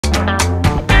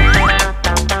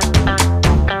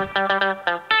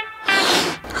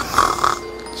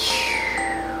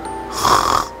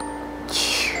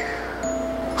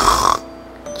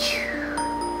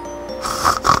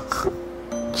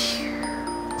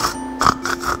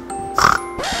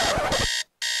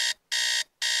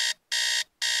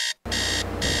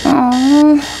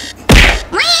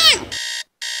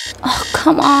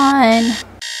come on.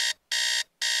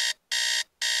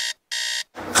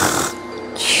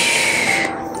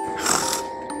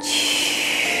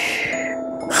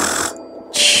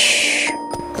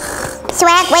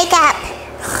 Swag, wake up.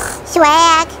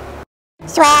 Swag.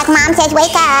 Swag, Mom says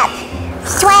wake up.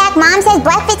 Swag, Mom says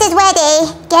breakfast is ready.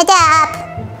 Get up.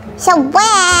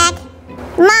 Swag.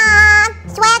 Mom,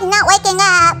 Swag not waking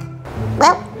up.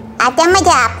 Well, I've done my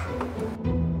job.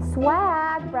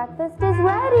 Swag, breakfast is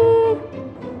ready.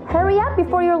 Hurry up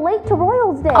before you're late to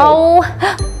Royals Day. Oh,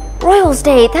 Royals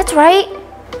Day, that's right.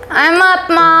 I'm up,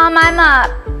 Mom, I'm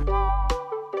up.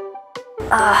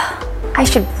 I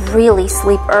should really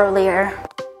sleep earlier.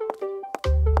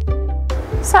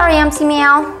 Sorry, MC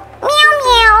Meow. Meow,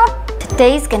 meow.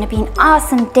 Today's gonna be an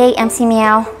awesome day, MC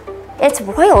Meow. It's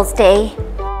Royals Day.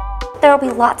 There'll be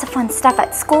lots of fun stuff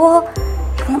at school.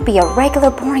 It won't be a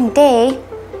regular boring day.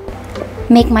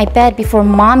 Make my bed before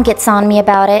Mom gets on me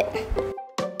about it.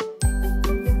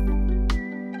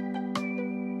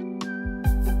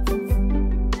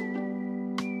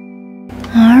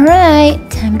 Alright,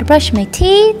 time to brush my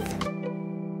teeth.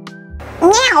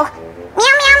 Meow.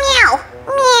 Meow, meow, meow.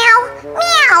 Meow,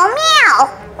 meow, meow,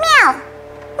 meow,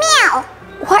 meow.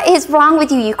 What is wrong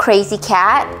with you, you crazy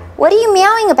cat? What are you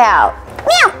meowing about?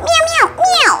 Meow, meow, meow,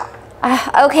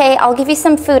 meow. Okay, I'll give you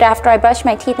some food after I brush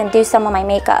my teeth and do some of my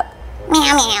makeup.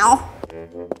 Meow, meow.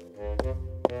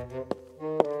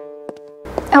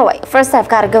 Oh wait, first I've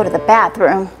got to go to the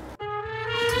bathroom.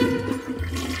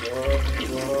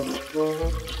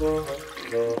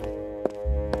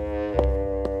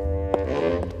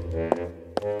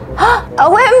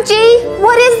 OMG!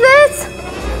 What is this?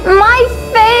 My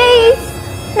face!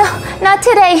 No, not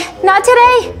today. Not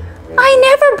today. I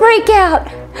never break out.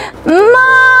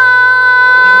 Mom!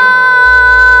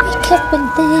 We kept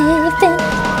living.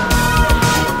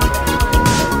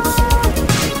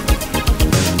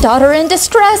 Daughter in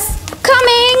distress.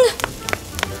 Coming!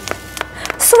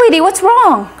 Sweetie, what's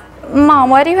wrong? Mom,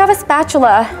 why do you have a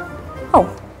spatula?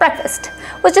 Oh, breakfast.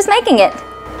 Was just making it.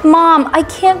 Mom, I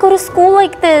can't go to school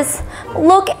like this.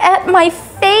 Look at my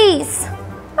face.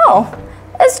 Oh,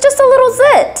 it's just a little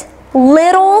zit.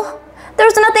 Little?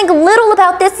 There's nothing little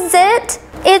about this zit.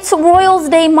 It's Royals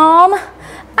Day, Mom.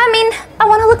 I mean, I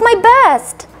want to look my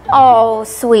best. Oh,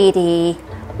 sweetie.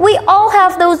 We all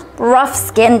have those rough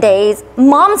skin days.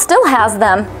 Mom still has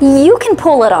them. You can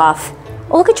pull it off.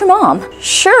 Look at your mom.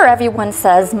 Sure, everyone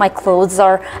says my clothes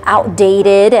are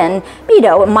outdated and,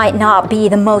 it might not be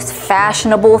the most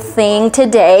fashionable thing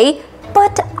today,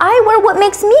 but I wear what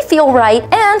makes me feel right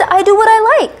and I do what I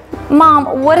like.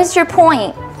 Mom, what is your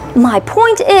point? My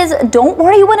point is, don't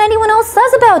worry what anyone else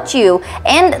says about you,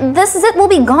 and this zit will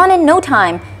be gone in no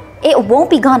time. It won't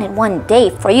be gone in one day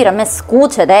for you to miss school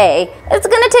today. It's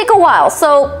gonna take a while,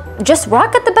 so just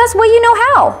rock it the best way you know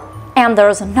how. And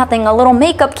there's nothing a little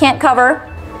makeup can't cover.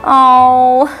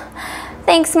 Oh,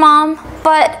 thanks, Mom.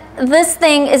 But this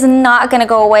thing is not gonna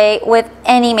go away with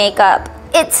any makeup.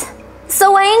 It's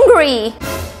so angry.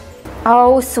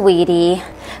 Oh, sweetie.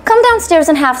 Come downstairs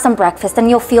and have some breakfast and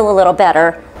you'll feel a little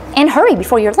better. And hurry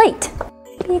before you're late.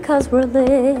 Because we're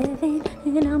living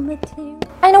in a material.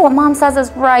 I know what Mom says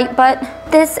is right, but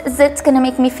this zit's gonna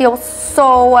make me feel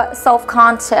so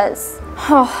self-conscious.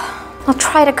 Oh, I'll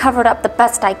try to cover it up the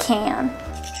best I can.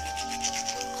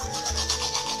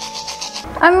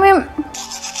 I mean,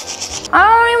 I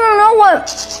don't even know what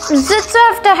zits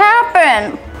have to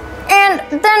happen. And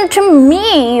then to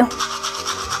me,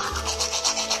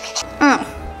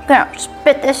 gonna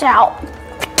spit this out.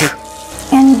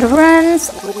 And rinse.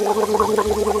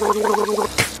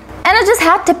 And I just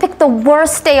had to pick the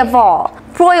worst day of all,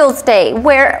 Royals Day,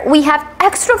 where we have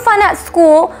extra fun at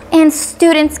school and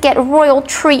students get royal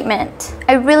treatment.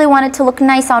 I really wanted to look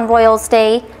nice on Royals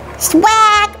Day.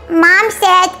 Swag, Mom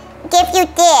said, give you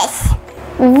this.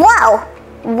 Whoa,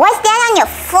 what's that on your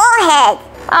forehead?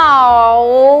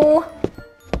 Oh.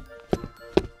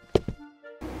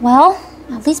 Well,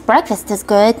 at least breakfast is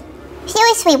good.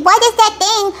 Seriously, what is that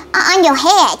thing on your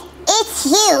head? It's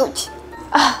huge.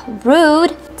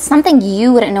 Rude. Something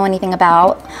you wouldn't know anything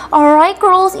about. All right,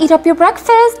 girls, eat up your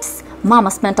breakfasts.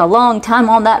 Mama spent a long time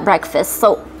on that breakfast,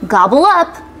 so gobble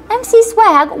up. MC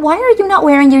Swag, why are you not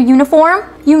wearing your uniform?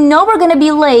 You know we're gonna be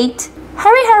late.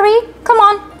 Hurry, hurry. Come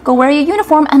on, go wear your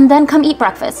uniform and then come eat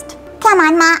breakfast. Come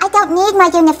on, Ma, I don't need my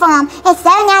uniform. It's so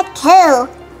not cool.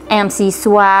 MC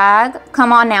Swag,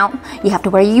 come on now. You have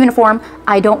to wear your uniform.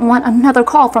 I don't want another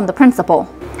call from the principal.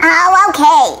 Oh,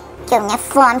 okay.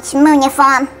 Uniform,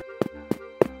 schmooniform.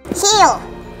 Heel,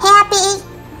 happy?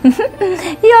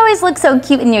 You always look so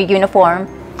cute in your uniform.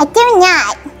 I do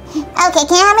not. Okay,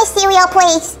 can I have my cereal,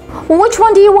 please? Which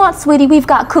one do you want, sweetie? We've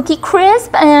got Cookie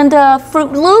Crisp and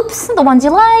Fruit Loops, the ones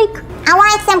you like. I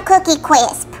want some Cookie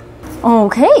Crisp.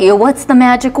 Okay, what's the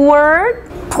magic word?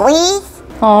 Please?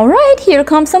 All right, here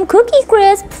comes some Cookie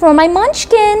Crisp for my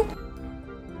munchkin.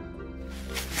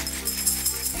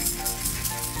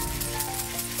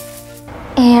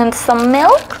 And some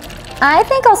milk. I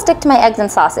think I'll stick to my eggs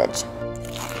and sausage.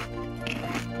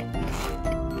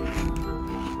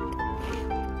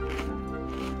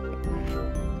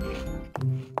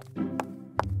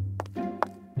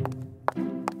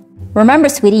 Remember,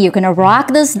 sweetie, you're gonna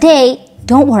rock this day.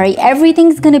 Don't worry,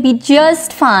 everything's gonna be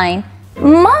just fine.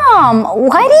 Mom,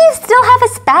 why do you still have a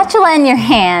spatula in your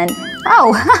hand?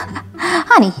 Oh,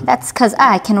 honey, that's 'cause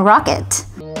I can rock it.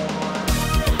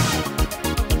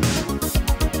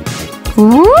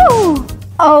 Woo!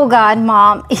 Oh God,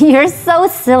 Mom, you're so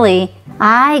silly.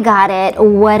 I got it.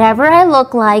 Whatever I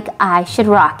look like, I should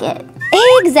rock it.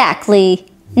 Exactly.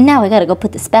 Now I gotta go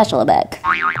put the spatula back.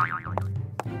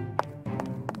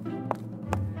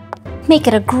 Make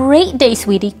it a great day,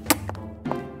 sweetie.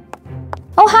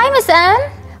 Oh, hi, Miss M.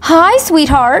 Hi,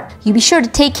 sweetheart. You be sure to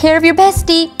take care of your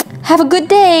bestie. Have a good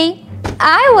day.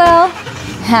 I will.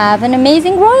 Have an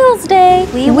amazing Royals Day.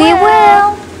 We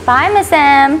will. Bye, Miss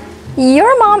M.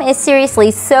 Your mom is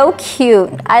seriously so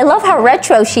cute. I love how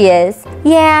retro she is.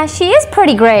 Yeah, she is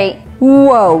pretty great.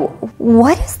 Whoa,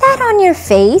 what is that on your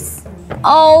face?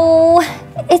 Oh,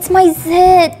 it's my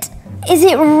zit. Is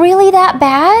it really that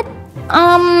bad?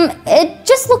 It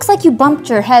just looks like you bumped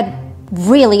your head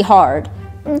really hard.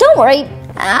 Don't worry,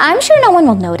 I'm sure no one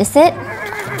will notice it.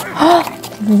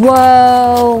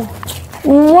 Whoa,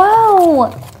 whoa.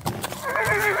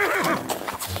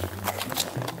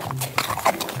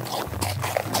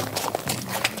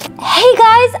 Hey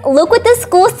guys, look what the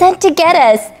school sent to get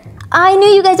us. I knew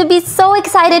you guys would be so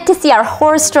excited to see our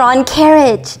horse-drawn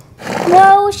carriage.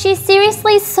 Whoa, she's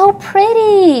seriously so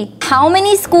pretty. How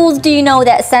many schools do you know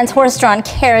that sends horse-drawn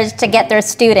carriage to get their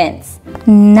students?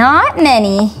 Not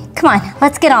many. Come on,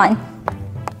 let's get on.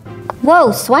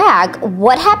 Whoa, Swag,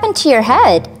 what happened to your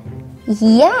head?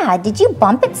 Yeah, did you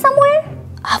bump it somewhere?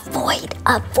 Avoid.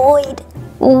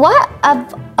 What?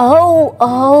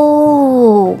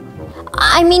 Oh.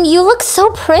 I mean, you look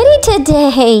so pretty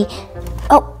today.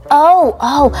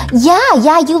 Oh,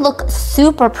 yeah, you look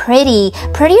super pretty.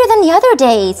 Prettier than the other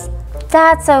days.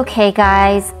 That's okay,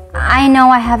 guys. I know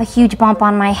I have a huge bump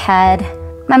on my head.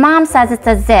 My mom says it's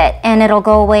a zit and it'll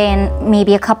go away in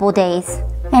maybe a couple days.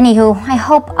 Anywho, I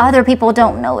hope other people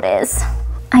don't notice.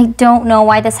 I don't know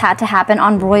why this had to happen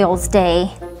on Royals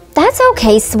Day. That's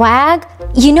okay, Swag.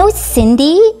 You know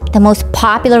Cindy, the most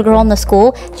popular girl in the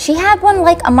school? She had one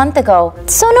like a month ago,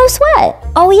 so no sweat.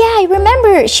 Oh yeah, I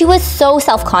remember. She was so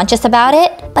self-conscious about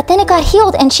it, but then it got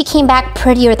healed and she came back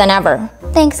prettier than ever.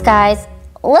 Thanks, guys.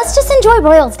 Let's just enjoy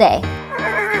Royals Day.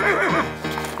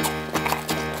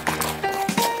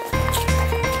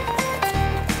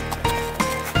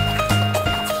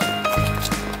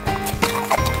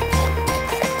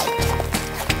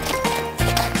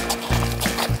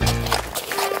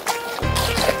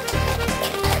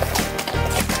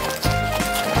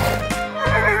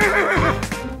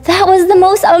 That was the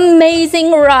most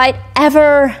amazing ride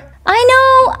ever. I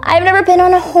know, I've never been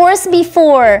on a horse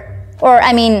before. Or,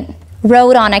 I mean,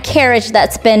 rode on a carriage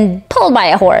that's been pulled by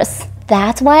a horse.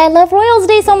 That's why I love Royals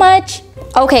Day so much.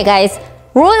 Okay, guys,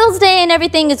 Royals Day and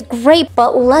everything is great,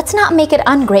 but let's not make it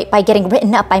ungreat by getting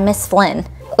written up by Miss Flynn.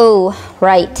 Oh,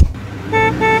 right.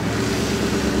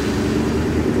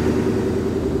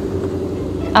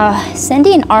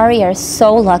 Cindy and Ari are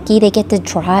so lucky they get to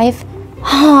drive.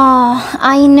 Oh,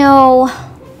 I know.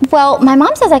 Well, my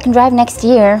mom says I can drive next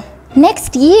year.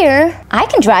 Next year? I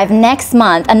can drive next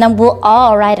month and then we'll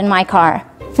all ride in my car.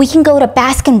 We can go to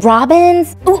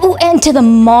Baskin-Robbins, and to the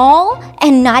mall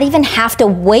and not even have to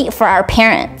wait for our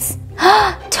parents.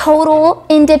 Total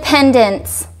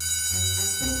independence.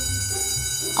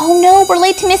 Oh no, we're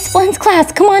late to Miss Flynn's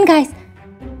class. Come on, guys.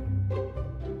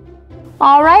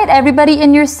 All right, everybody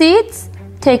in your seats.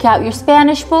 Take out your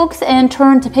Spanish books and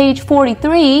turn to page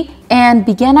 43 and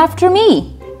begin after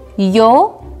me.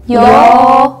 Yo,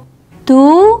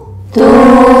 tú.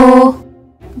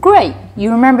 Great,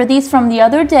 you remember these from the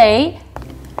other day.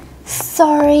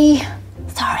 Sorry.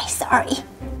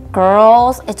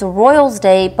 Girls, it's Royals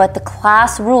Day, but the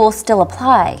class rules still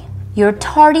apply. You're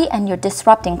tardy and you're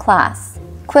disrupting class.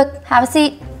 Quick, have a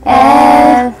seat.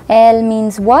 El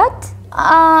means what?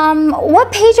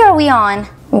 What page are we on?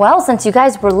 Well, since you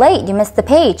guys were late, you missed the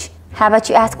page. How about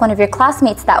you ask one of your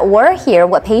classmates that were here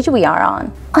what page we are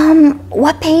on?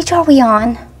 What page are we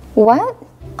on? What?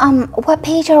 What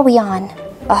page are we on?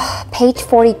 Page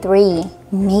 43.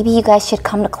 maybe you guys should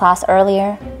come to class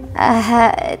earlier.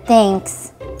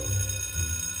 Thanks.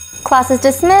 Class is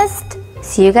dismissed.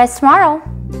 See you guys tomorrow.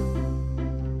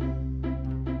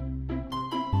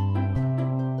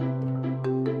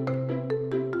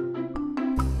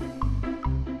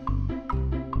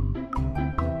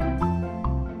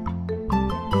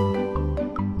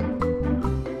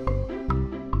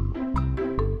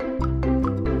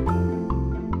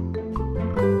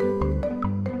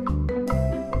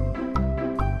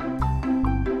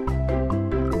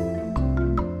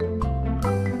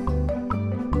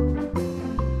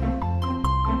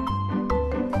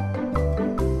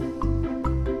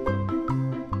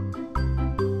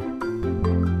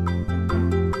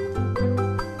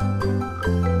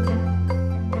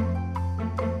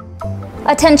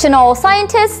 Attention all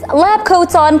scientists, lab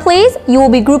coats on please. You will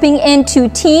be grouping into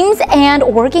teams and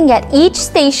working at each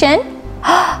station.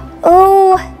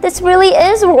 Oh, this really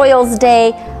is Royals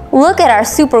Day. Look at our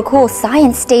super cool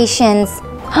science stations.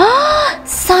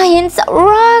 Science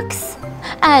rocks.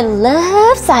 I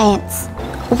love science.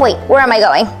 Wait, where am I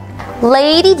going?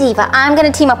 Lady Diva, I'm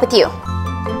gonna team up with you.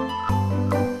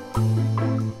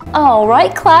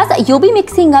 Alright class, you'll be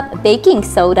mixing up baking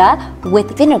soda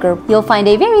with vinegar. You'll find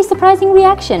a very surprising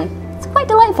reaction. It's quite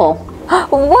delightful.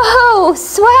 Whoa,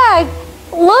 Swag!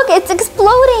 Look, it's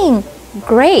exploding!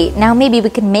 Great, now maybe we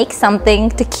can make something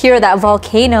to cure that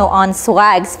volcano on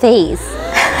Swag's face.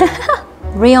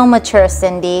 Real mature,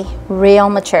 Cindy. Real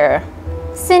mature.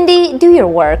 Cindy, do your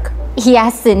work.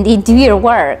 Yes, Cindy, do your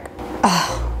work.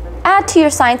 Add to your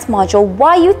science module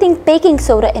why you think baking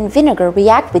soda and vinegar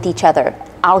react with each other.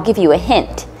 I'll give you a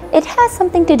hint. It has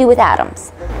something to do with atoms.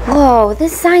 Whoa,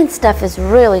 this science stuff is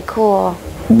really cool.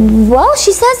 Well,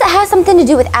 she says it has something to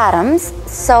do with atoms,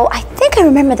 so I think I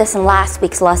remember this in last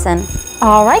week's lesson.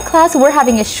 All right, class, we're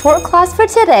having a short class for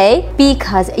today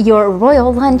because your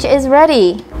royal lunch is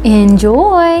ready.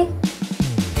 Enjoy.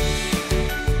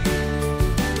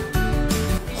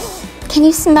 Can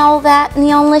you smell that,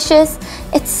 Neonlicious?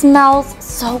 It smells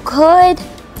so good.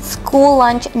 School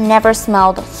lunch never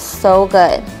smelled so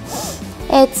good.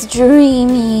 It's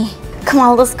dreamy. Come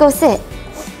on, let's go sit.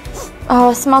 Oh,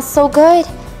 it smells so good.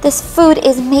 This food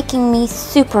is making me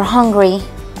super hungry.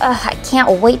 I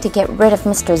can't wait to get rid of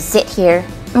Mr. Zit here.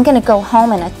 I'm gonna go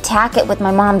home and attack it with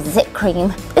my mom's Zit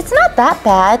cream. It's not that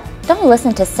bad. Don't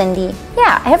listen to Cindy.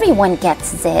 Yeah, everyone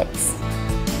gets zits.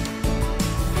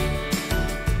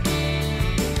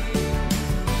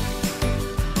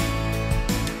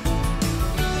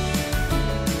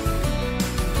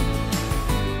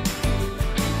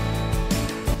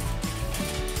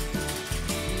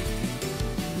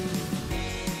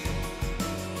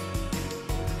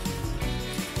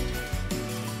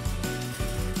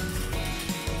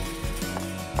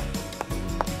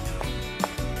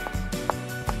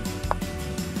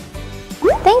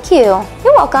 Thank you.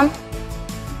 You're welcome.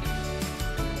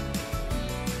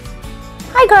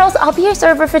 Hi girls, I'll be your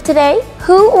server for today.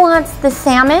 Who wants the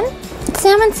salmon?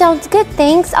 Salmon sounds good,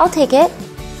 thanks. I'll take it.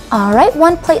 All right,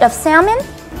 1 plate of salmon.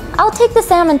 I'll take the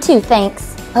salmon too,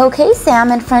 thanks. Okay,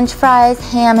 salmon, french fries,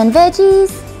 ham and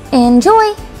veggies.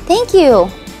 Enjoy. Thank you.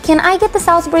 Can I get the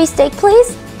Salisbury steak,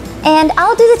 please? And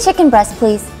I'll do the chicken breast,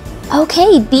 please.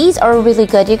 Okay, these are really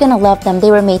good. You're gonna love them.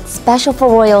 They were made special for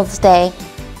Royals Day.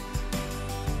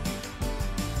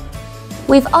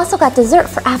 We've also got dessert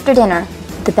for after dinner.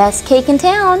 The best cake in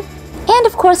town. And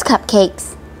of course,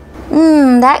 cupcakes.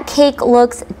 That cake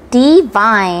looks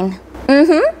divine.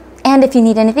 And if you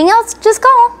need anything else, just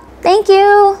call. Thank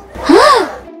you.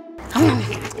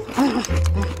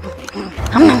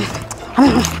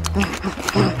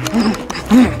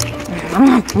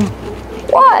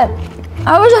 What?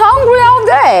 I was hungry all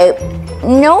day.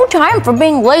 No time for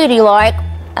being ladylike.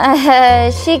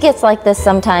 She gets like this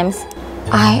sometimes.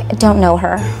 I don't know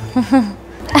her.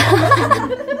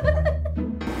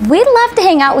 We'd love to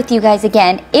hang out with you guys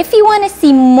again. If you want to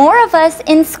see more of us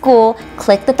in school,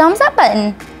 click the thumbs up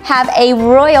button. Have a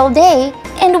royal day,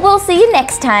 and we'll see you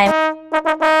next time.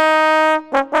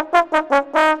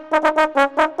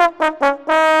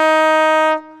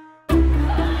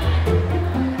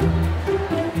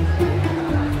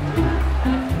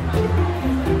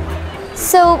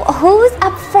 So, who's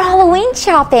up for Halloween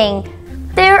shopping?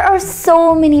 There are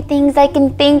so many things I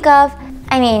can think of.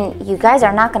 I mean, you guys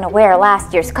are not gonna wear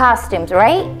last year's costumes,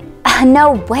 right?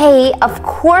 No way, of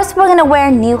course we're gonna wear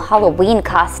new Halloween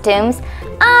costumes.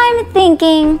 I'm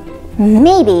thinking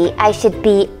maybe I should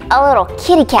be a little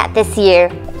kitty cat this year.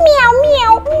 Meow,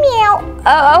 meow, meow.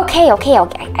 Oh, okay,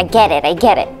 I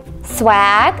get it.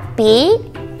 Swag, B,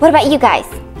 what about you guys?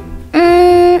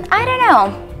 I don't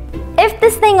know. If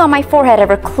this thing on my forehead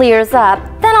ever clears up,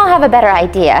 then I'll have a better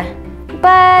idea.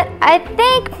 But I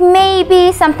think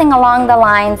maybe something along the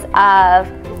lines of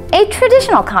a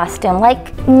traditional costume,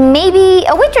 like maybe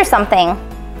a witch or something.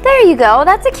 There you go,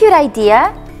 that's a cute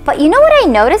idea. But you know what I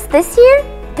noticed this year?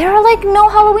 There are like no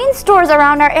Halloween stores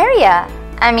around our area.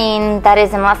 I mean, that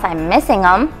is unless I'm missing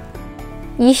them.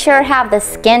 You sure have the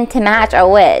skin to match a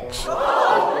witch.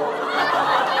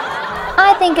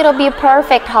 I think it'll be a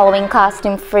perfect Halloween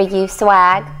costume for you,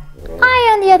 Swag.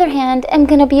 I, on the other hand, am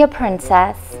gonna be a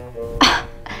princess.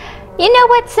 You know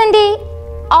what, Cindy?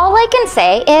 All I can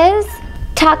say is,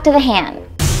 talk to the hand.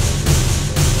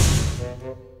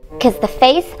 'Cause the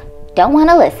face don't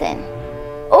wanna listen.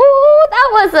 Oh, that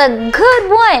was a good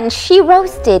one. She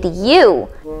roasted you.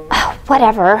 Oh,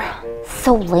 whatever.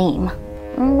 So lame.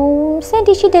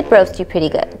 Cindy, she did roast you pretty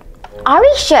good.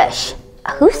 Ari, shush.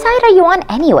 Whose side are you on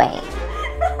anyway?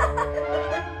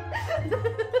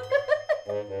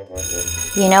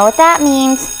 You know what that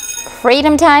means.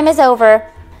 Freedom time is over.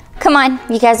 Come on,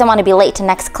 you guys don't want to be late to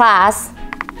next class.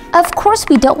 Of course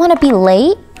we don't want to be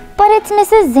late, but it's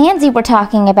Mrs. Zanzi we're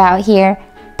talking about here.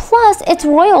 Plus, it's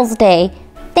Royals Day.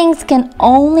 Things can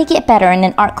only get better in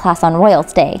an art class on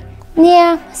Royals Day.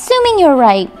 Yeah, assuming you're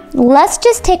right. Let's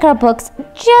just take our books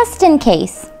just in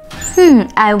case.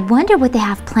 I wonder what they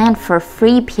have planned for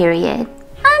free period.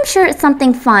 I'm sure it's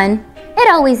something fun. It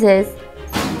always is.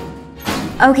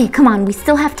 Okay, come on, we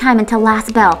still have time until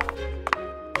last bell.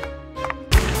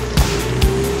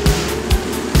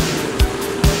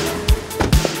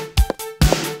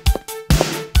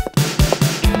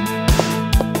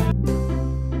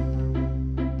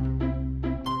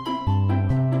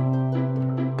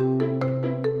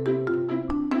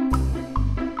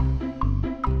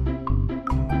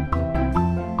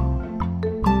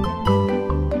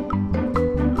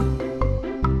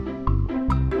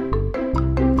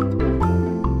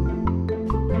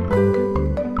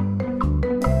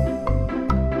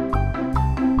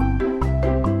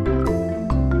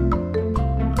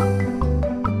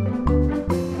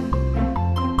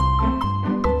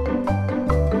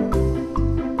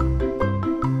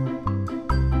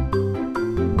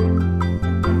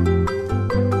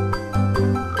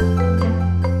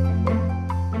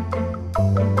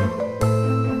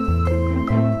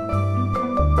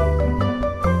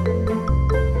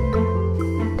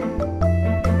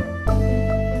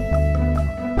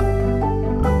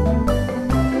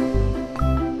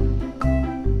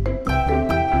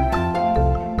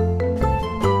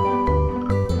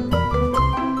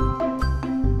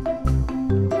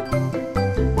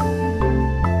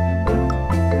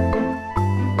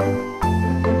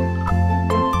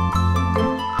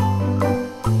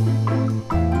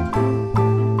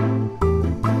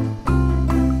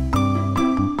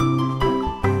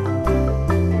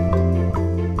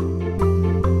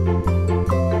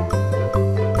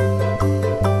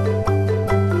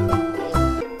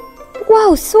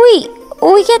 Whoa, sweet!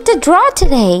 We get to draw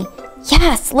today.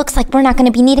 Yes, looks like we're not going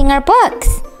to be needing our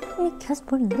books. Because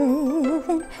we're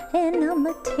living in a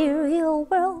material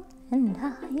world and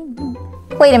I'm...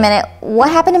 Wait a minute, what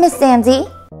happened to Miss Zanzi?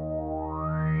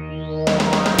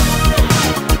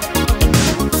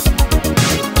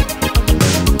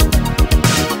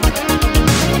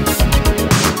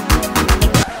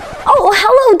 Oh,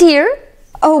 hello, dear.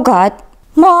 Oh, God.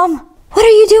 Mom, what are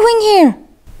you doing here?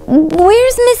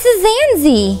 Where's Mrs.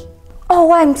 Zanzi?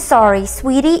 Oh, I'm sorry,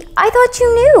 sweetie. I thought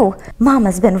you knew.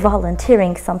 Mama's been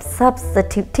volunteering some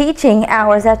substitute teaching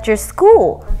hours at your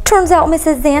school. Turns out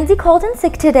Mrs. Zanzi called in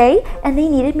sick today, and they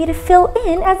needed me to fill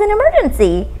in as an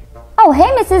emergency. Oh,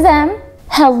 hey, Mrs. M.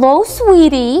 Hello,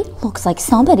 sweetie. Looks like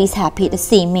somebody's happy to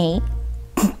see me.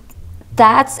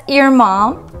 That's your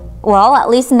mom? Well, at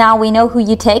least now we know who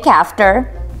you take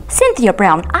after. Cynthia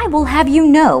Brown, I will have you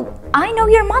know, I know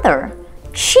your mother.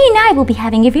 She and I will be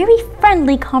having a very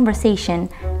friendly conversation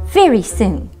very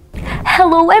soon.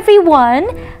 Hello, everyone.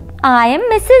 I am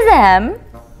Mrs. M.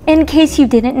 In case you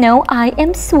didn't know, I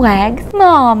am Swag's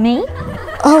mommy.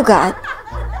 Oh, God.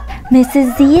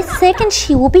 Mrs. Z is sick and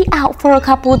she will be out for a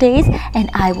couple of days, and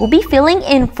I will be filling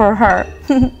in for her.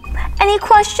 Any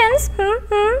questions?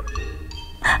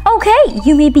 Okay,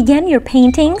 you may begin your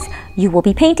paintings. You will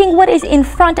be painting what is in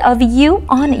front of you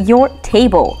on your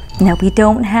table. Now, we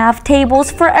don't have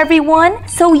tables for everyone,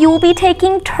 so you will be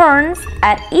taking turns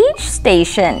at each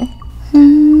station. A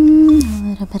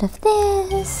little bit of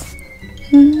this.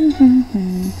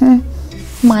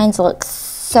 Mine looks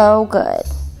so good.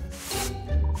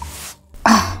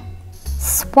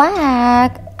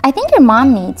 Swag, I think your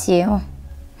mom needs you.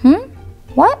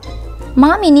 What?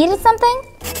 Mommy needed something?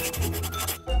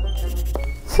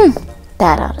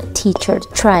 That ought to teach her to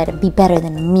try to be better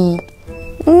than me.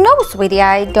 No, sweetie,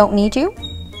 I don't need you.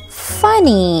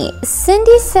 Funny,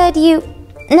 Cindy said you...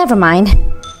 Never mind.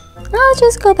 I'll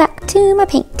just go back to my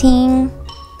painting.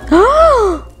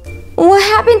 What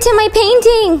happened to my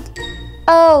painting?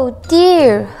 Oh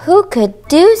dear, who could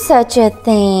do such a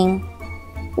thing?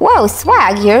 Whoa,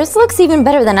 swag, yours looks even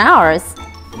better than ours.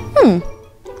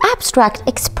 Abstract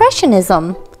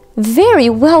expressionism.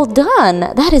 Very well done.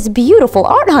 That is beautiful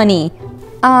art, honey.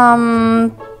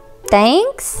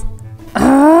 Thanks?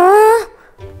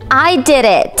 I did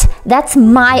it. That's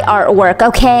my artwork,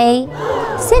 okay?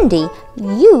 Cindy,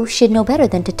 you should know better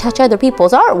than to touch other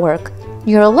people's artwork.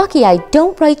 You're lucky I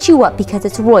don't write you up because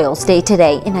it's Royals Day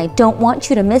today, and I don't want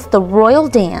you to miss the royal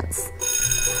dance.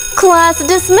 Class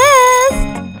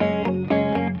dismissed!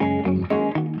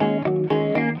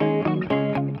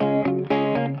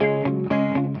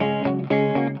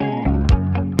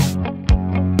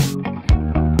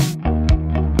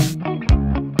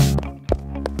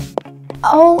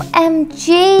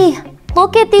 OMG!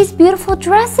 Look at these beautiful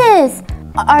dresses!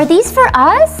 Are these for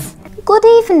us? Good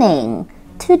evening.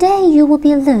 Today you will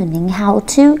be learning how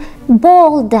to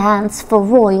ball dance for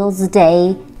Royals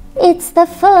Day. It's the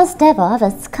first ever of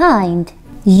its kind.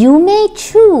 You may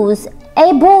choose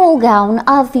a ball gown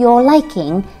of your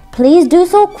liking. Please do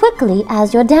so quickly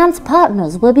as your dance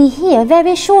partners will be here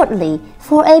very shortly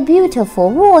for a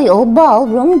beautiful royal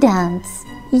ballroom dance.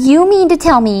 You mean to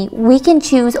tell me we can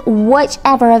choose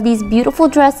whichever of these beautiful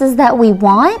dresses that we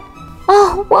want?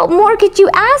 Oh, what more could you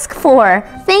ask for?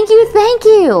 Thank you, thank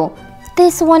you.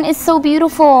 This one is so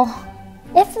beautiful.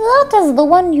 If that is the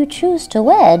one you choose to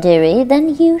wear, dearie,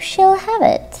 then you shall have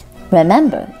it.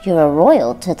 Remember, you're a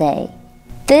royal today.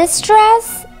 This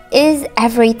dress is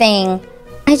everything.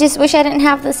 I just wish I didn't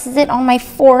have this zit on my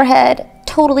forehead.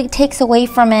 Totally takes away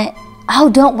from it. Oh,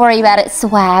 don't worry about it,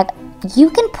 swag.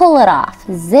 You can pull it off,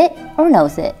 zit or no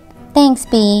zit. Thanks,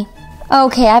 B.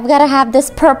 Okay, I've got to have this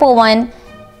purple one.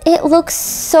 It looks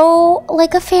so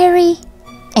like a fairy.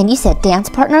 And you said dance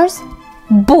partners?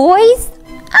 Boys?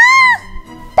 Ah!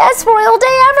 Best royal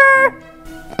day ever!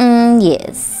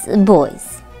 Yes,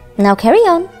 boys. Now carry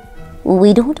on.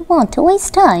 We don't want to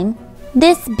waste time.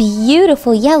 This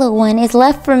beautiful yellow one is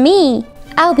left for me.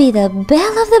 I'll be the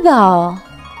belle of the ball.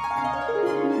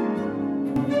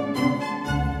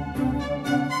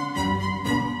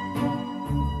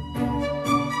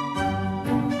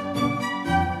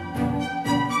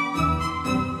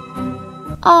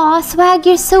 Aw, Swag,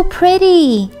 you're so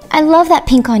pretty. I love that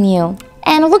pink on you.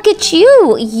 And look at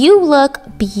you. You look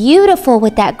beautiful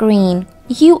with that green.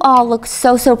 You all look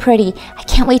so, so pretty. I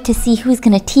can't wait to see who's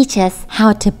going to teach us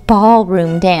how to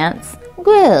ballroom dance.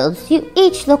 Girls, you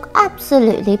each look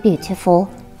absolutely beautiful.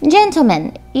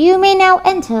 Gentlemen, you may now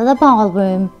enter the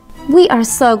ballroom. We are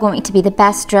so going to be the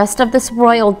best dressed of this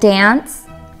royal dance.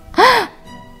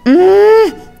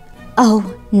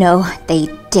 Oh, no, they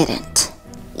didn't.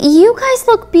 You guys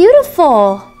look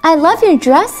beautiful. I love your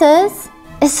dresses.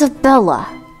 Isabella,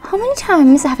 how many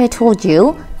times have I told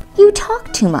you? You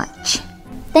talk too much.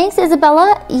 Thanks,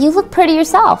 Isabella. You look pretty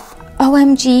yourself.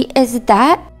 OMG, is it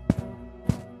that?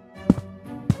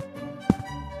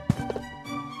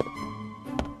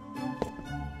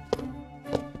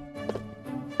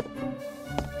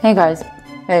 Hey guys.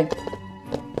 Hey.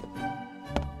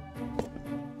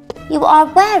 You are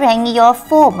wearing your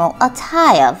formal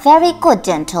attire. Very good,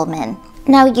 gentlemen.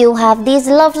 Now you have these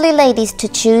lovely ladies to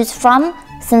choose from.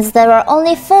 Since there are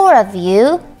only 4 of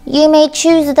you, you may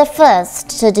choose the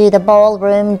first to do the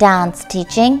ballroom dance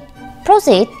teaching.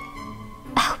 Proceed.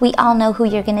 We all know who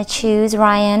you're gonna choose,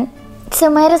 Ryan. So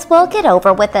might as well get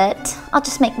over with it. I'll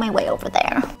just make my way over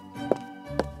there.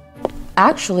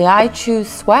 Actually, I choose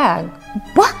Swag.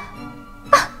 What?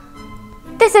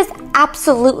 This is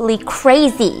absolutely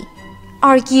crazy.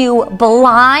 Are you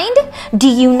blind? Do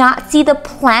you not see the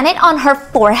planet on her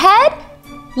forehead?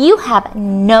 You have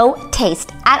no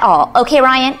taste at all. Okay,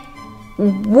 Ryan?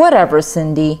 Whatever,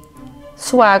 Cindy.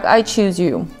 Swag, I choose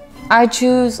you. I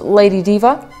choose Lady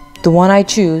Diva. The one I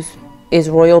choose is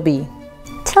Royal B.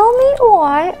 Tell me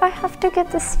why I have to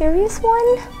get the serious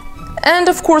one? And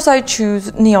of course I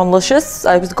choose Neonlicious.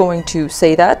 I was going to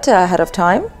say that ahead of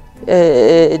time.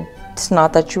 It's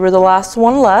not that you were the last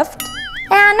one left.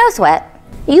 No sweat.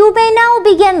 You may now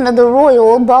begin the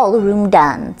royal ballroom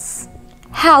dance.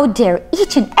 How dare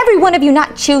each and every one of you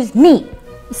not choose me?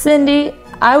 Cindy,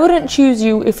 I wouldn't choose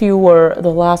you if you were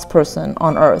the last person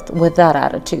on Earth with that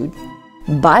attitude.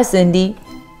 Bye, Cindy.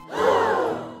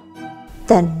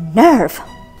 The nerve.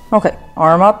 Okay,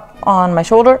 arm up on my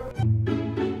shoulder.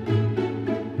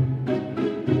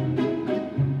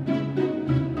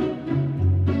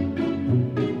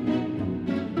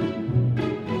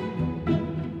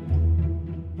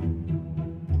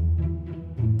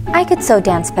 I could so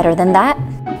dance better than that.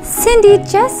 Cindy,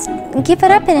 just give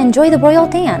it up and enjoy the royal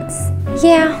dance.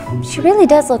 Yeah, she really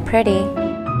does look pretty.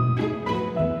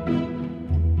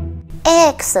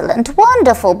 Excellent,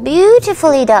 wonderful,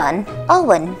 beautifully done.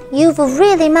 Owen, you've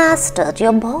really mastered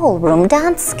your ballroom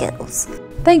dance skills.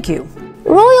 Thank you.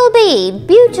 Royal B,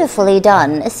 beautifully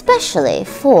done, especially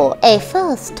for a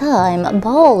first-time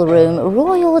ballroom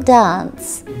royal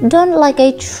dance. Done like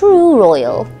a true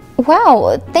royal.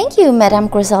 Wow, thank you, Madame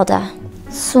Griselda.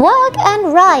 Swag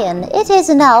and Ryan, it is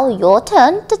now your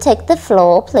turn to take the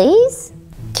floor, please.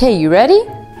 Okay, you ready?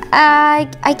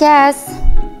 I guess.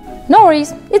 No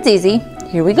worries, it's easy.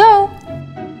 Here we go.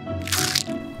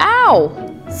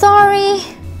 Ow! Sorry.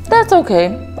 That's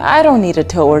okay. I don't need a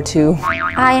toe or two.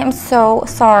 I am so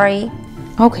sorry.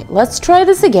 Okay, let's try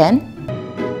this again.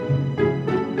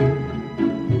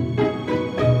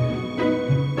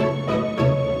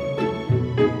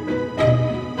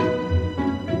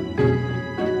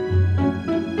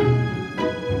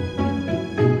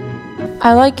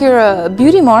 I like your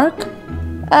beauty mark.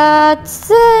 It's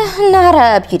not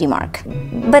a beauty mark,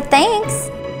 but thanks.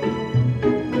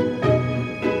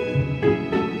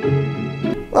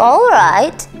 All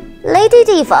right, Lady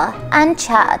Diva and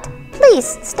Chad,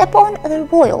 please step on the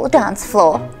royal dance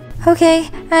floor. Okay,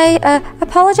 I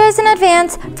apologize in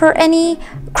advance for any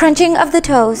crunching of the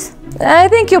toes. I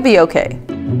think you'll be okay.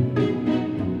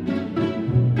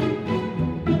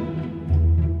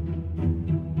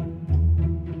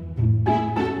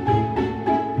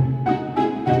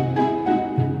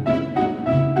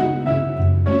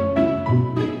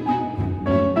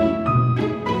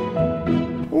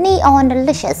 Neon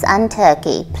Delicious and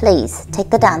Turkey, please take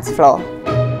the dance floor.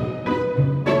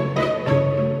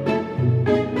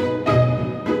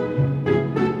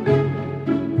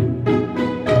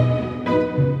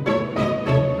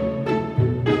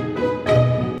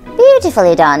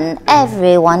 Beautifully done.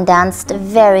 Everyone danced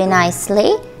very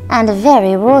nicely and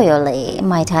very royally,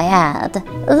 might I add. The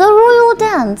royal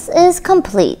dance is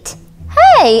complete.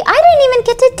 Hey, I didn't even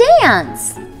get to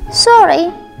dance.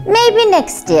 Sorry. Maybe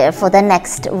next year for the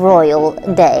next royal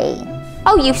day.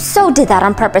 Oh, you so did that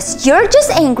on purpose. You're just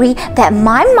angry that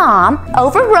my mom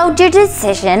overrode your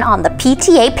decision on the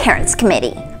PTA Parents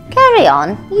Committee. Carry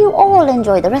on. You all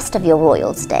enjoy the rest of your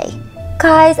Royals Day.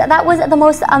 Guys, that was the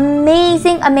most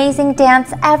amazing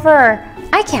dance ever.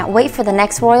 I can't wait for the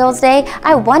next Royals Day.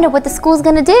 I wonder what the school's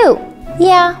gonna do.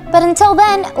 Yeah, but until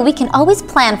then, we can always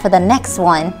plan for the next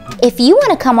one. If you want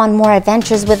to come on more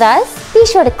adventures with us, be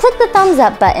sure to click the thumbs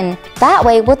up button. That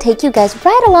way we'll take you guys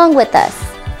right along with us.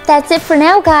 That's it for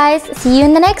now, guys. See you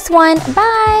in the next one.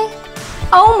 Bye.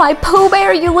 Oh, my Pooh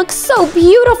Bear, you look so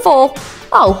beautiful.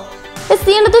 Oh, it's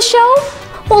the end of the show?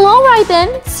 Well, all right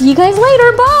then. See you guys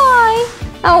later. Bye.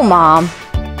 Oh, Mom.